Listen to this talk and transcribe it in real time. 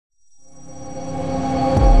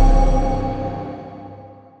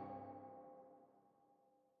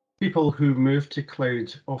People who move to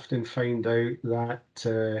cloud often find out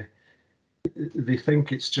that they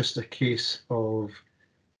think it's just a case of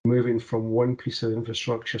moving from one piece of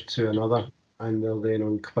infrastructure to another, and they're then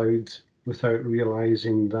on cloud without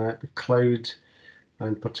realizing that the cloud,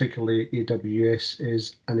 and particularly AWS,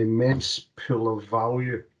 is an immense pool of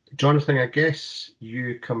value. Jonathan, I guess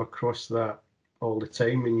you come across that all the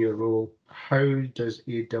time in your role. How does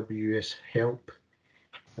AWS help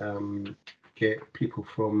get people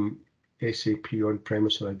from SAP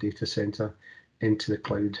on-premise or a data center into the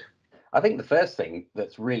cloud? I think the first thing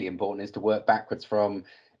that's really important is to work backwards from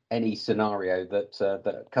any scenario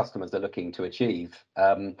that customers are looking to achieve.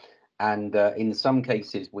 In some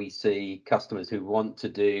cases, we see customers who want to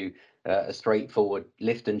do a straightforward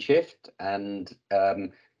lift and shift, and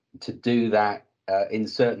to do that in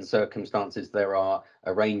certain circumstances, there are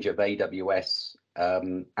a range of AWS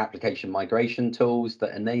application migration tools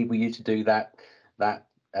that enable you to do that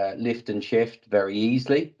lift and shift very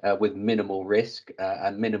easily with minimal risk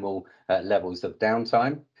and minimal levels of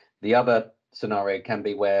downtime. The other scenario can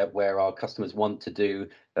be where our customers want to do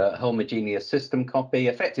a homogeneous system copy,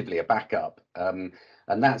 effectively a backup. And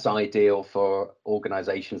that's ideal for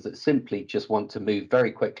organizations that simply just want to move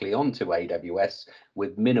very quickly onto AWS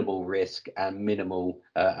with minimal risk and minimal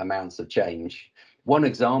amounts of change. One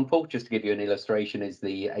example, just to give you an illustration, is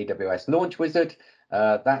the AWS Launch Wizard.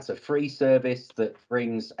 That's a free service that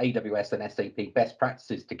brings AWS and SAP best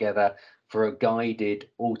practices together for a guided,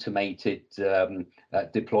 automated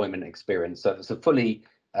deployment experience. So it's a fully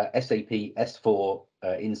SAP S4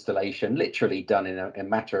 installation, literally done in a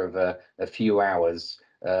matter of a few hours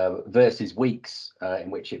versus weeks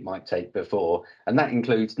in which it might take before. And that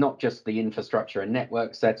includes not just the infrastructure and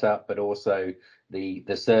network setup, but also the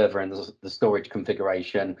server and the storage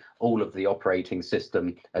configuration, all of the operating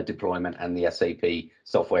system deployment, and the SAP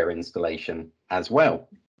software installation as well.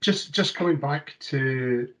 Just coming back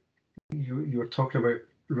to you were talking about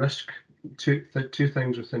risk. Two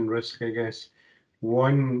things within risk, I guess.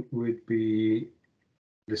 One would be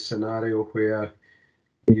the scenario where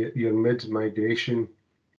you're mid-migration.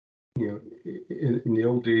 In the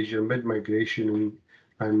old days, you're mid-migration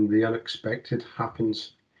and the unexpected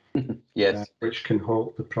happens. Yes. Which can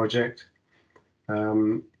halt the project.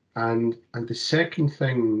 And the second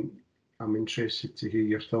thing I'm interested to hear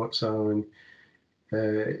your thoughts on,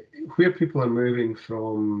 where people are moving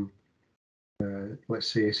from, let's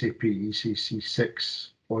say SAP ECC 6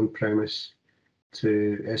 on-premise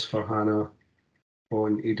to S4HANA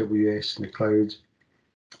on AWS and the cloud.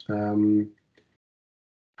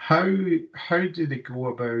 How do they go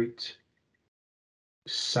about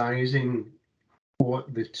sizing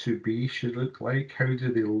what the to-be should look like? How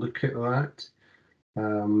do they look at that?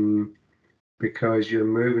 Because you're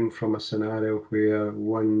moving from a scenario where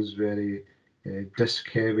one's very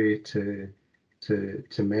disk heavy to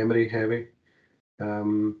memory heavy,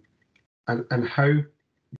 and how,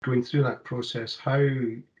 going through that process, how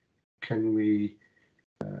can we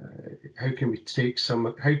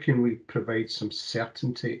provide some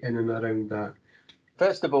certainty in and around that?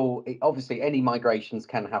 First of all, obviously, any migrations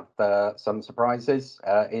can have some surprises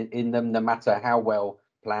in them, no matter how well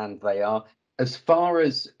planned they are. As far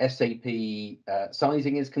as SAP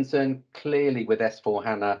sizing is concerned, clearly with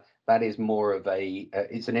S4HANA, that is more of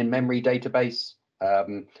it's an in-memory database,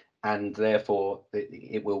 and therefore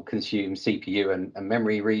it will consume CPU and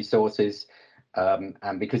memory resources.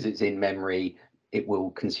 And because it's in memory, it will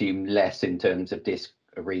consume less in terms of disk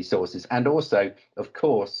resources. And also, of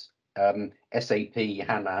course, SAP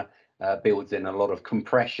HANA builds in a lot of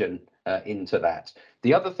compression into that.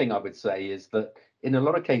 The other thing I would say is that in a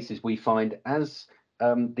lot of cases, we find as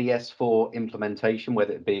the S4 implementation,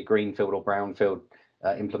 whether it be a greenfield or brownfield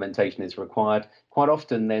implementation is required, quite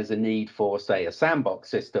often there's a need for, say, a sandbox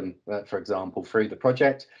system, for example, through the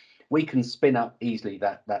project. We can spin up easily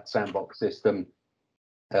that sandbox system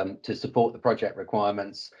to support the project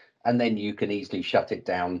requirements, and then you can easily shut it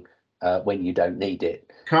down when you don't need it.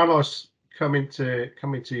 Carlos, coming to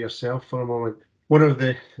yourself for a moment. One of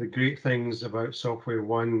the great things about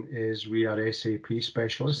SoftwareONE is we are SAP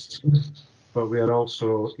specialists, but we are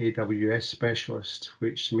also AWS specialists,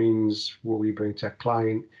 which means what we bring to a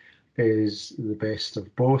client is the best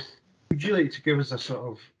of both. Would you like to give us a sort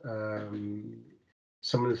of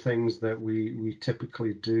some of the things that we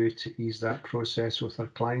typically do to ease that process with our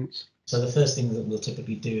clients? So the first thing that we'll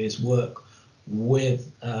typically do is work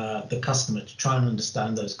with the customer to try and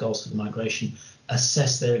understand those goals for the migration,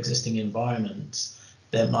 assess their existing environments.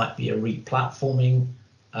 There might be a re-platforming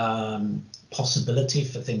possibility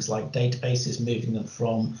for things like databases, moving them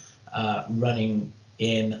from running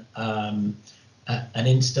in an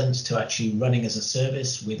instance to actually running as a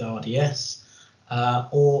service with RDS,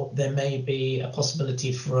 or there may be a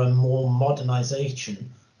possibility for a more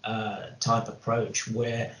modernization type approach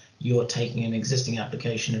where you're taking an existing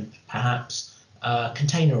application and perhaps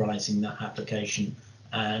containerizing that application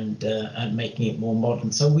and making it more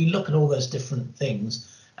modern. So we look at all those different things,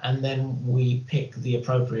 and then we pick the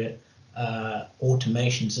appropriate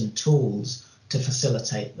automations and tools to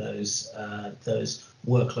facilitate those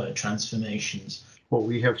workload transformations. What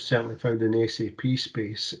we have certainly found in the SAP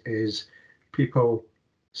space is people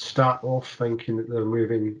start off thinking that they're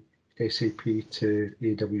moving SAP to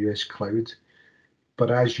AWS Cloud, but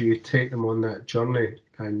as you take them on that journey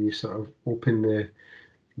and you sort of open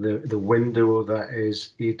the window that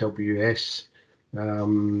is AWS,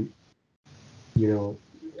 you know,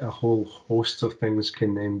 a whole host of things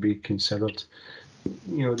can then be considered.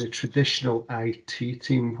 You know, the traditional IT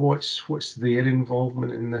team, what's their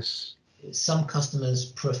involvement in this? Some customers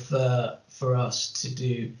prefer for us to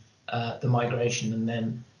do the migration and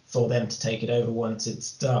then for them to take it over once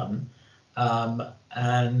it's done. There's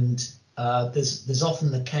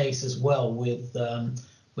often the case as well with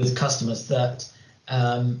customers that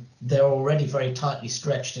they're already very tightly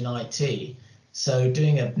stretched in IT. So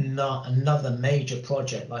doing another major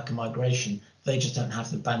project like a migration, they just don't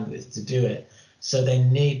have the bandwidth to do it. So they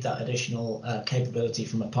need that additional capability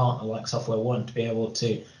from a partner like SoftwareONE to be able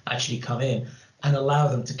to actually come in and allow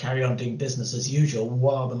them to carry on doing business as usual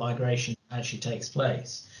while the migration actually takes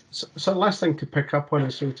place. So last thing to pick up on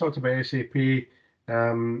is, so we talked about SAP,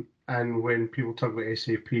 and when people talk about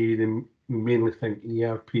SAP, they mainly think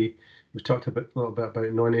ERP. We talked a little bit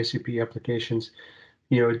about non-SAP applications.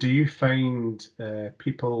 You know, do you find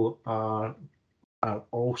people are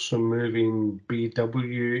also moving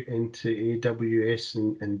BW into AWS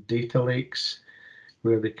and data lakes,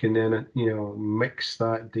 where they can then, you know, mix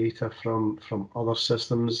that data from other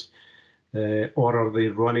systems, or are they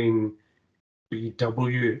running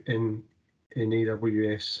BW in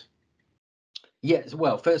AWS? Yes,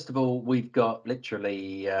 well, first of all, we've got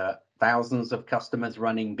literally thousands of customers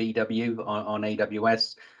running BW on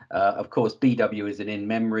AWS. Of course, BW is an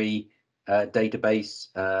in-memory database,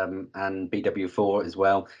 and BW4 as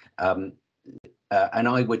well. And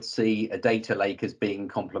I would see a data lake as being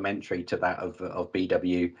complementary to that of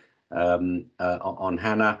BW on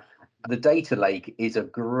HANA. The data lake is a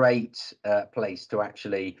great place to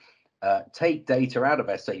actually take data out of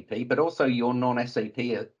SAP, but also your non-SAP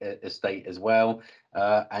estate as well.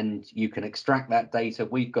 And you can extract that data.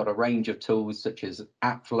 We've got a range of tools such as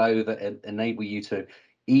AppFlow that enable you to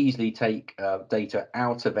easily take data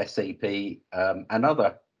out of SAP and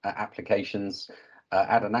other applications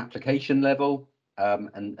at an application level,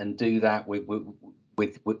 and do that with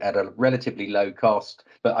at a relatively low cost.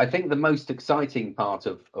 But I think the most exciting part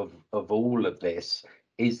of all of this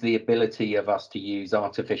is the ability of us to use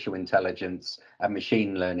artificial intelligence and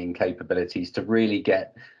machine learning capabilities to really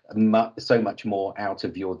get so much more out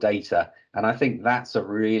of your data. And I think that's a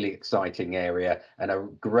really exciting area and a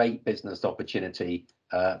great business opportunity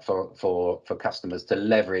for customers to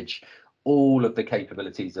leverage all of the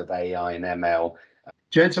capabilities of AI and ML.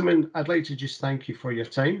 Gentlemen, I'd like to just thank you for your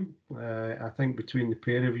time. I think between the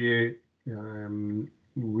pair of you,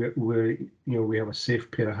 we have a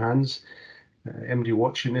safe pair of hands. Anybody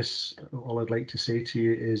watching this, all I'd like to say to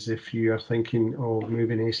you is, if you are thinking of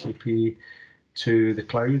moving SAP to the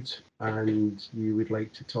cloud and you would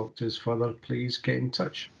like to talk to us further, please get in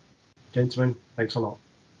touch. Gentlemen, thanks a lot.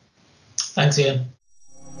 Thanks, Ian.